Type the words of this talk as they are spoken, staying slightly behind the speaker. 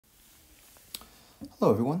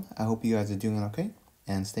Hello everyone, I hope you guys are doing okay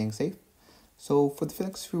and staying safe. So for the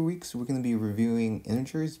next few weeks, we're going to be reviewing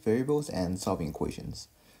integers, variables, and solving equations.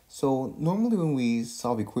 So normally when we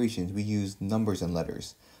solve equations, we use numbers and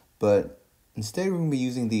letters, but instead we're going to be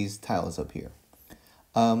using these tiles up here.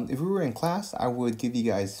 If we were in class, I would give you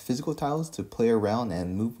guys physical tiles to play around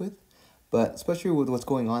and move with, but especially with what's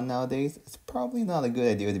going on nowadays, it's probably not a good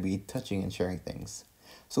idea to be touching and sharing things.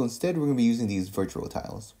 So instead, we're going to be using these virtual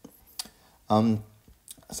tiles.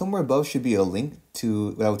 Somewhere above should be a link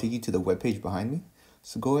that will take you to the webpage behind me.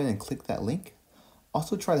 So go ahead and click that link.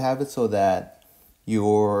 Also try to have it so that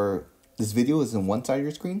this video is on one side of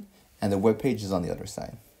your screen and the webpage is on the other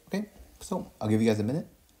side. Okay, so I'll give you guys a minute.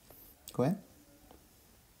 Go ahead.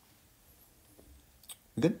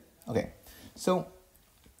 We good? Okay. So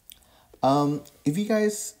if you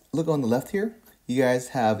guys look on the left here, you guys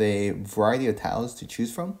have a variety of tiles to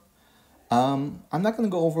choose from. I'm not going to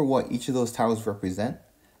go over what each of those tiles represent.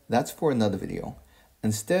 That's for another video.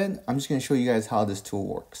 Instead, I'm just going to show you guys how this tool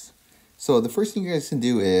works. So the first thing you guys can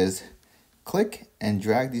do is click and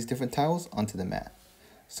drag these different tiles onto the mat.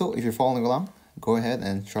 So if you're following along, go ahead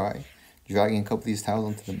and try dragging a couple of these tiles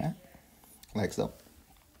onto the mat, like so.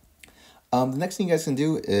 The next thing you guys can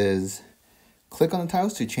do is click on the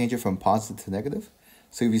tiles to change it from positive to negative.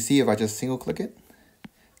 So if you see, if I just single click it,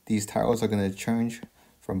 these tiles are going to change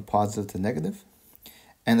from positive to negative.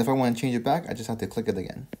 And if I want to change it back, I just have to click it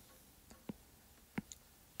again.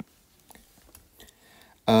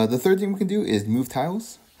 The third thing we can do is move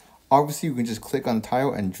tiles. Obviously, we can just click on the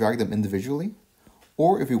tile and drag them individually.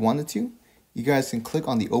 Or if we wanted to, you guys can click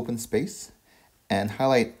on the open space and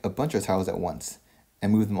highlight a bunch of tiles at once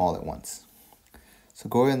and move them all at once. So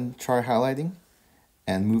go ahead and try highlighting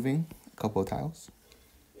and moving a couple of tiles.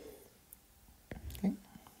 Okay.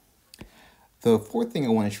 The fourth thing I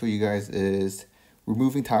want to show you guys is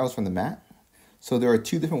removing tiles from the mat. So there are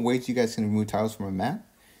two different ways you guys can remove tiles from a mat.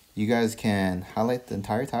 You guys can highlight the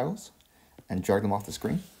entire tiles and drag them off the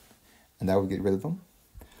screen, and that will get rid of them.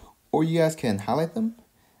 Or you guys can highlight them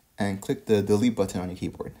and click the delete button on your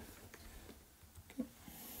keyboard. Okay.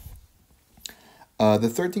 The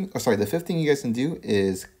fifth thing you guys can do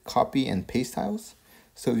is copy and paste tiles.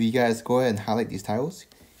 So if you guys go ahead and highlight these tiles,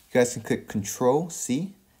 you guys can click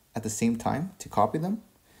Control-C at the same time to copy them,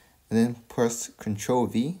 and then press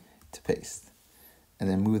Control-V to paste, and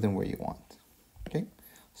then move them where you want. Okay.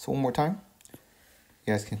 So one more time,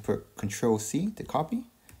 you guys can put Control-C to copy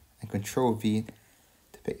and Control-V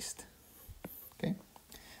to paste. Okay.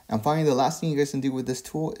 And finally, the last thing you guys can do with this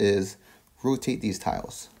tool is rotate these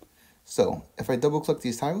tiles. So if I double click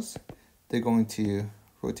these tiles, they're going to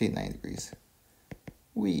rotate 90 degrees.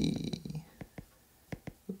 Whee!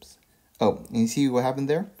 Oops. Oh, and you see what happened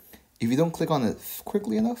there? If you don't click on it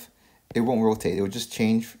quickly enough, it won't rotate. It will just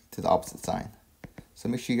change to the opposite side. So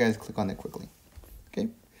make sure you guys click on it quickly. Okay.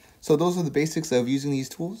 So those are the basics of using these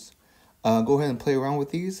tools. Go ahead and play around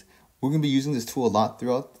with these. We're going to be using this tool a lot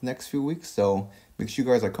throughout the next few weeks, so make sure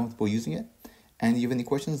you guys are comfortable using it. And if you have any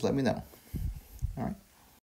questions, let me know.